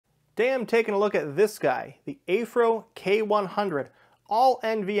Today I'm taking a look at this guy, the Aiffro K100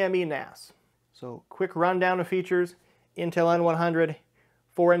 all-NVMe NAS. So quick rundown of features: Intel N100,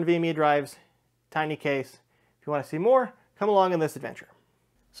 4 NVMe drives, tiny case. If you want to see more, come along in this adventure.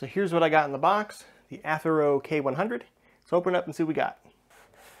 So here's what I got in the box, the Aiffro K100. Let's open it up and see what we got.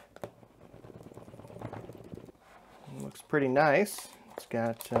 It looks pretty nice. It's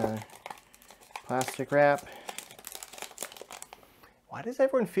got plastic wrap. Why does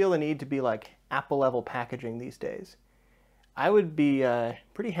everyone feel the need to be like Apple level packaging these days? I would be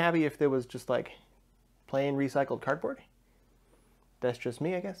pretty happy if there was just like plain recycled cardboard. That's just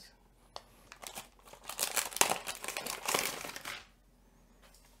me, I guess.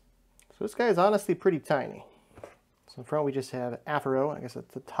 So this guy is honestly pretty tiny. So in front we just have Aiffro, I guess at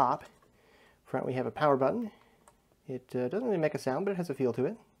the top. In front we have a power button. It doesn't really make a sound, but it has a feel to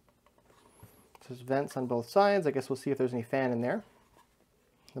it. There's vents on both sides. I guess we'll see if there's any fan in there.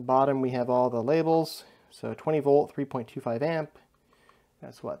 At the bottom we have all the labels. So 20 volt, 3.25 amp.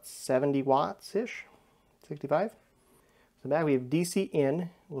 That's what, 70 watts-ish? 65? So back we have DC in.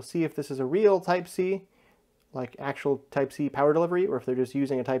 We'll see if this is a real Type-C, like actual Type-C power delivery, or if they're just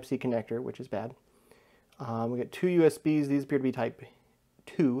using a Type-C connector, which is bad. We got two USBs. These appear to be Type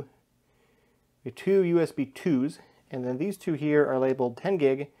 2. We have two USB 2s, and then these two here are labeled 10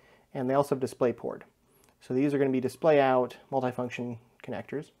 gig, and they also have DisplayPort. So these are going to be display out multifunction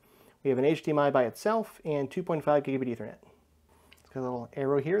connectors. We have an HDMI by itself and 2.5 gigabit Ethernet. It's got a little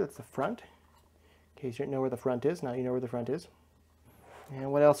arrow here, that's the front. In case you didn't know where the front is, now you know where the front is.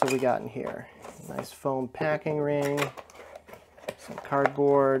 And what else have we got in here? Nice foam packing ring, some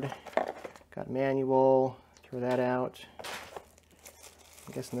cardboard, got a manual, throw that out.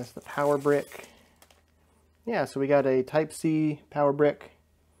 I'm guessing this is the power brick. Yeah, so we got a Type-C power brick.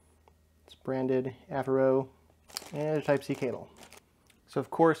 It's branded Aiffro, and a Type-C cable. So of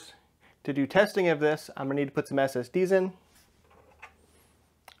course, to do testing of this, I'm going to need to put some SSDs in.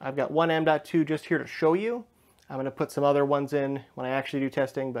 I've got one M.2 just here to show you. I'm going to put some other ones in when I actually do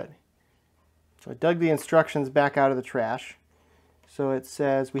testing, but so I dug the instructions back out of the trash. So it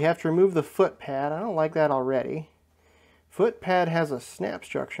says we have to remove the foot pad. I don't like that already. Foot pad has a snap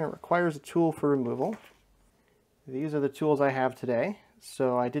structure and requires a tool for removal. These are the tools I have today.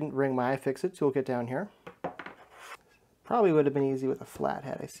 So I didn't bring my iFixit toolkit down here. Probably would have been easy with a flat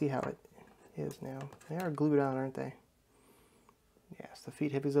head. I see how it is now. They are glued on, aren't they? Yes, the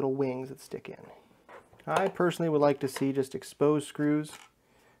feet have these little wings that stick in. I personally would like to see just exposed screws,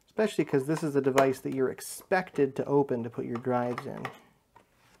 especially because this is a device that you're expected to open to put your drives in.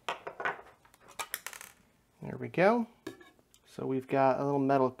 There we go. So we've got a little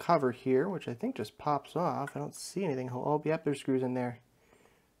metal cover here, which I think just pops off. I don't see anything. Oh, yep, there's screws in there.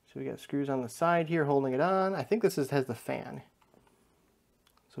 So we got screws on the side here holding it on. I think this has the fan.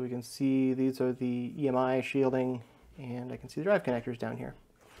 So we can see these are the EMI shielding, and I can see the drive connectors down here.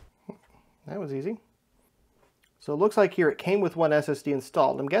 That was easy. So it looks like here it came with one SSD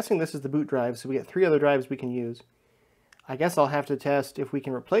installed. I'm guessing this is the boot drive, so we get 3 other drives we can use. I guess I'll have to test if we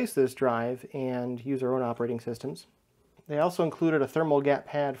can replace this drive and use our own operating systems. They also included a thermal gap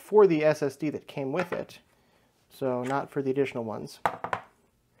pad for the SSD that came with it, so not for the additional ones.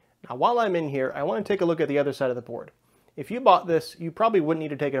 Now while I'm in here, I want to take a look at the other side of the board. If you bought this, you probably wouldn't need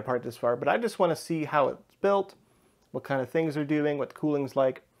to take it apart this far, but I just want to see how it's built, what kind of things they're doing, what the cooling's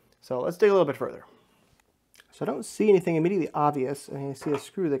like. So let's dig a little bit further. So I don't see anything immediately obvious. I see a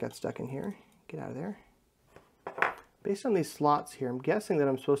screw that got stuck in here. Get out of there. Based on these slots here, I'm guessing that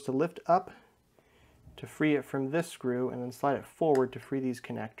I'm supposed to lift up to free it from this screw and then slide it forward to free these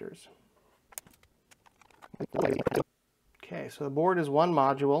connectors. Okay, so the board is one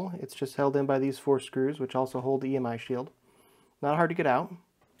module. It's just held in by these 4 screws, which also hold the EMI shield. Not hard to get out.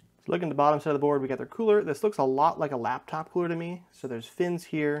 So looking at the bottom side of the board, we got their cooler. This looks a lot like a laptop cooler to me. So there's fins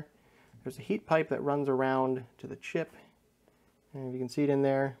here. There's a heat pipe that runs around to the chip. And if you can see it in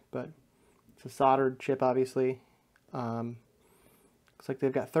there, but it's a soldered chip, obviously. Looks like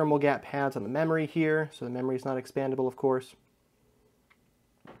they've got thermal gap pads on the memory here, so the memory is not expandable, of course.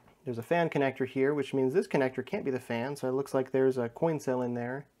 There's a fan connector here, which means this connector can't be the fan, so it looks like there's a coin cell in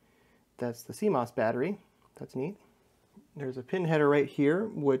there. That's the CMOS battery. That's neat. There's a pin header right here,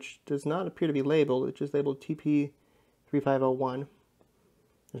 which does not appear to be labeled. It's just labeled TP3501.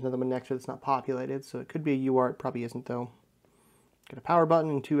 There's another one next to it that's not populated, so it could be a UART, probably isn't though. Got a power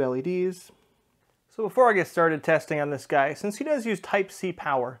button and 2 LEDs. So before I get started testing on this guy, since he does use Type-C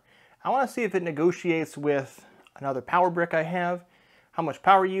power, I want to see if it negotiates with another power brick I have, how much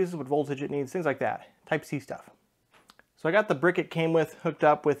power it uses, what voltage it needs, things like that. Type-C stuff. So I got the brick it came with hooked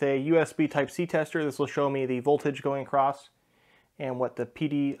up with a USB Type-C tester. This will show me the voltage going across. and what the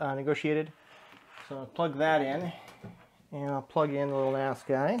PD negotiated. So I'll plug that in, and I'll plug in the little NAS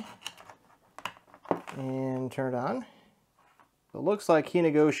guy and turn it on. It looks like he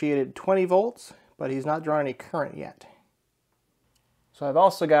negotiated 20 volts, but he's not drawing any current yet. So I've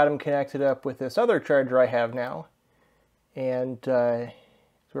also got him connected up with this other charger I have now, and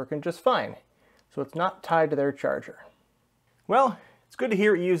it's working just fine. So it's not tied to their charger. Well, it's good to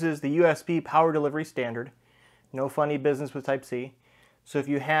hear it uses the USB power delivery standard. No funny business with Type-C. So if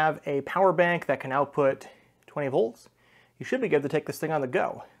you have a power bank that can output 20 volts, you should be good to take this thing on the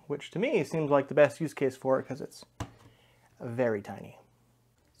go, which to me seems like the best use case for it because it's very tiny.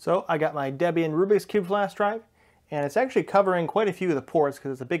 So I got my Debian Rubik's Cube flash drive, and it's actually covering quite a few of the ports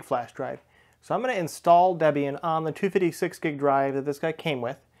because it's a big flash drive. So I'm going to install Debian on the 256 gig drive that this guy came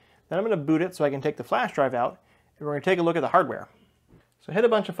with. Then I'm going to boot it so I can take the flash drive out, and we're going to take a look at the hardware. So I hit a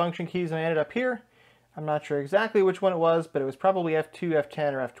bunch of function keys and I ended up here. I'm not sure exactly which one it was, but it was probably F2,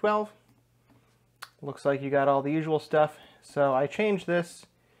 F10, or F12. Looks like you got all the usual stuff. So I changed this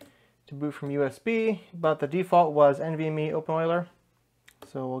to boot from USB, but the default was NVMe OpenEuler.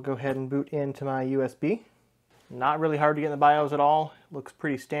 So we'll go ahead and boot into my USB. Not really hard to get in the BIOS at all. Looks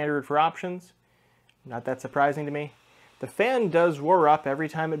pretty standard for options. Not that surprising to me. The fan does roar up every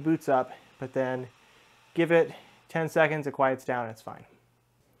time it boots up, but then give it 10 seconds, it quiets down, and it's fine.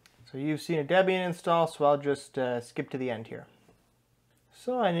 So you've seen a Debian install, so I'll just skip to the end here.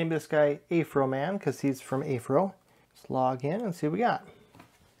 So I named this guy Aiffro Man because he's from Aiffro. Let's log in and see what we got.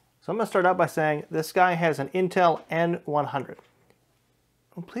 So I'm going to start out by saying this guy has an Intel N100.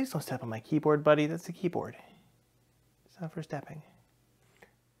 Oh, please don't step on my keyboard, buddy. That's the keyboard. It's not for stepping.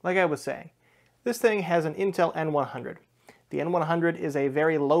 Like I was saying, this thing has an Intel N100. The N100 is a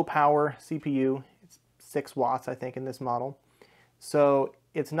very low power CPU. It's 6 watts, I think, in this model. So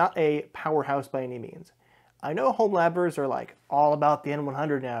it's not a powerhouse by any means. I know home labbers are like all about the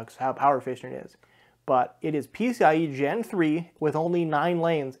N100 now because how power efficient it is. But it is PCIe Gen 3 with only 9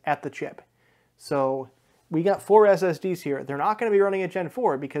 lanes at the chip. So we got 4 SSDs here. They're not going to be running at Gen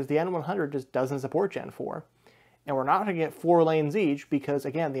 4 because the N100 just doesn't support Gen 4. And we're not going to get 4 lanes each because,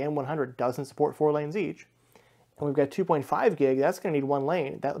 again, the N100 doesn't support 4 lanes each. And we've got 2.5 gig, that's going to need 1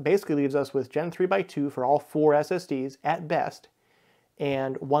 lane. That basically leaves us with Gen 3x2 for all 4 SSDs at best,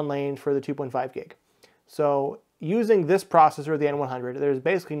 and 1 lane for the 2.5 gig. So using this processor, the N100, there's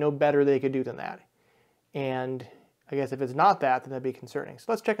basically no better they could do than that. And I guess if it's not that, then that'd be concerning. So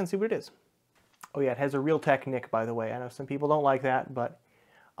let's check and see what it is. Oh yeah, it has a Realtek NIC, by the way. I know some people don't like that, but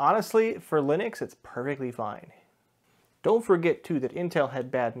honestly, for Linux, it's perfectly fine. Don't forget, too, that Intel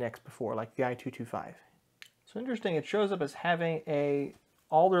had bad NICs before, like the i225. So interesting, it shows up as having a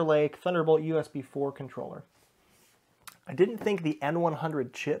Alder Lake Thunderbolt USB 4 controller. I didn't think the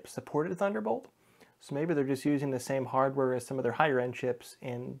N100 chip supported Thunderbolt, so maybe they're just using the same hardware as some of their higher-end chips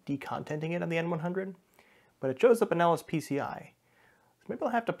and decontenting it on the N100. But it shows up in LSPCI. So maybe I'll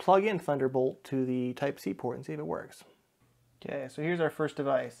have to plug in Thunderbolt to the Type-C port and see if it works. Okay, so here's our first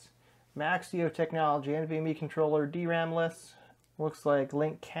device. Maxio Technology NVMe controller, DRAM-less. Looks like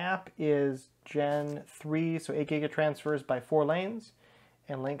link cap is Gen 3, so 8 gig transfers by 4 lanes.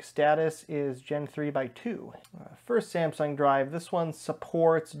 And link status is Gen 3 by 2. First Samsung drive, this one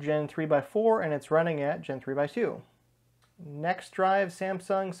supports Gen 3 by 4 and it's running at Gen 3 by 2. Next drive,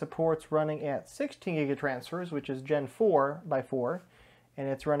 Samsung supports running at 16 gig transfers, which is Gen 4 by 4, and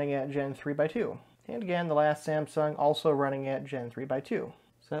it's running at Gen 3 by 2. And again, the last Samsung also running at Gen 3 by 2.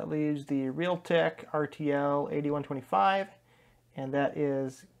 So that leaves the Realtek RTL8125, and that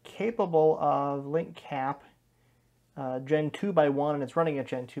is capable of link cap Gen 2 by 1, and it's running at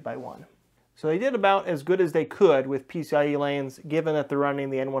Gen 2 by 1. So they did about as good as they could with PCIe lanes, given that they're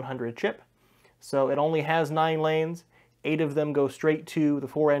running the N100 chip. So it only has 9 lanes, 8 of them go straight to the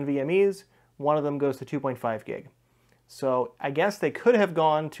 4 NVMe's, 1 of them goes to 2.5 gig. So I guess they could have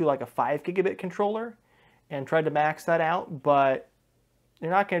gone to like a 5 gigabit controller and tried to max that out, but they're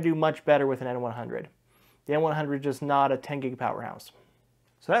not going to do much better with an N100. The N100 is just not a 10 gig powerhouse.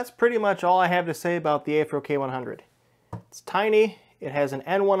 So that's pretty much all I have to say about the Aiffro K100. It's tiny, it has an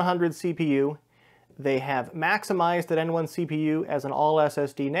N100 CPU, they have maximized that N1 CPU as an all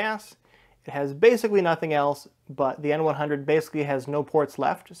SSD NAS, it has basically nothing else, but the N100 basically has no ports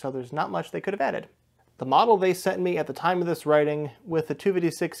left, so there's not much they could have added. The model they sent me at the time of this writing with the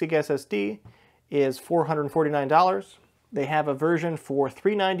 256 gig SSD is $449. They have a version for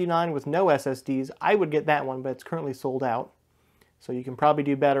 $399 with no SSDs. I would get that one, but it's currently sold out. So you can probably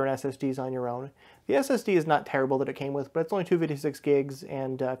do better in SSDs on your own. The SSD is not terrible that it came with, but it's only 256 gigs,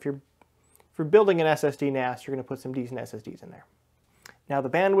 and if you're building an SSD NAS, you're going to put some decent SSDs in there. Now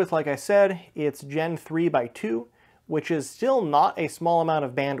the bandwidth, like I said, it's Gen 3 by 2, which is still not a small amount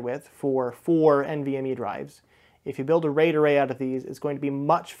of bandwidth for 4 NVMe drives. If you build a RAID array out of these, it's going to be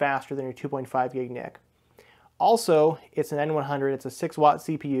much faster than your 2.5 gig NIC. Also, it's an N100, it's a 6-watt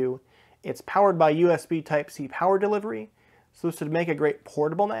CPU. It's powered by USB Type-C power delivery, so this would make a great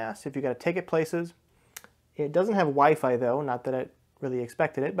portable NAS if you got to take it places. It doesn't have Wi-Fi though, not that I really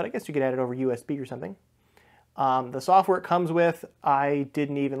expected it, but I guess you could add it over USB or something. The software it comes with, I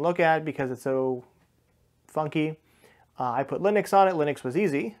didn't even look at because it's so funky. I put Linux on it. Linux was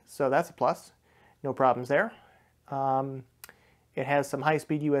easy, so that's a plus. No problems there. It has some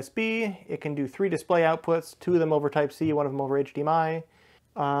high-speed USB. It can do 3 display outputs, 2 of them over Type-C, 1 of them over HDMI.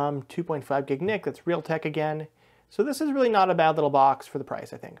 2.5 gig NIC, that's Realtek again. So this is really not a bad little box for the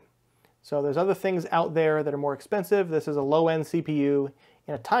price, I think. So there's other things out there that are more expensive. This is a low-end CPU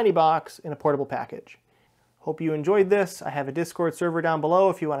in a tiny box in a portable package. Hope you enjoyed this. I have a Discord server down below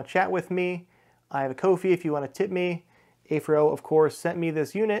if you want to chat with me. I have a Ko-fi if you want to tip me. Aiffro, of course, sent me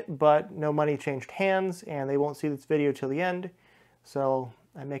this unit, but no money changed hands, and they won't see this video till the end. So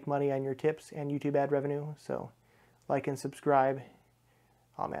I make money on your tips and YouTube ad revenue, so like and subscribe.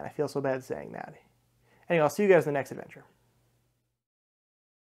 Oh man, I feel so bad saying that. Anyway, I'll see you guys in the next adventure.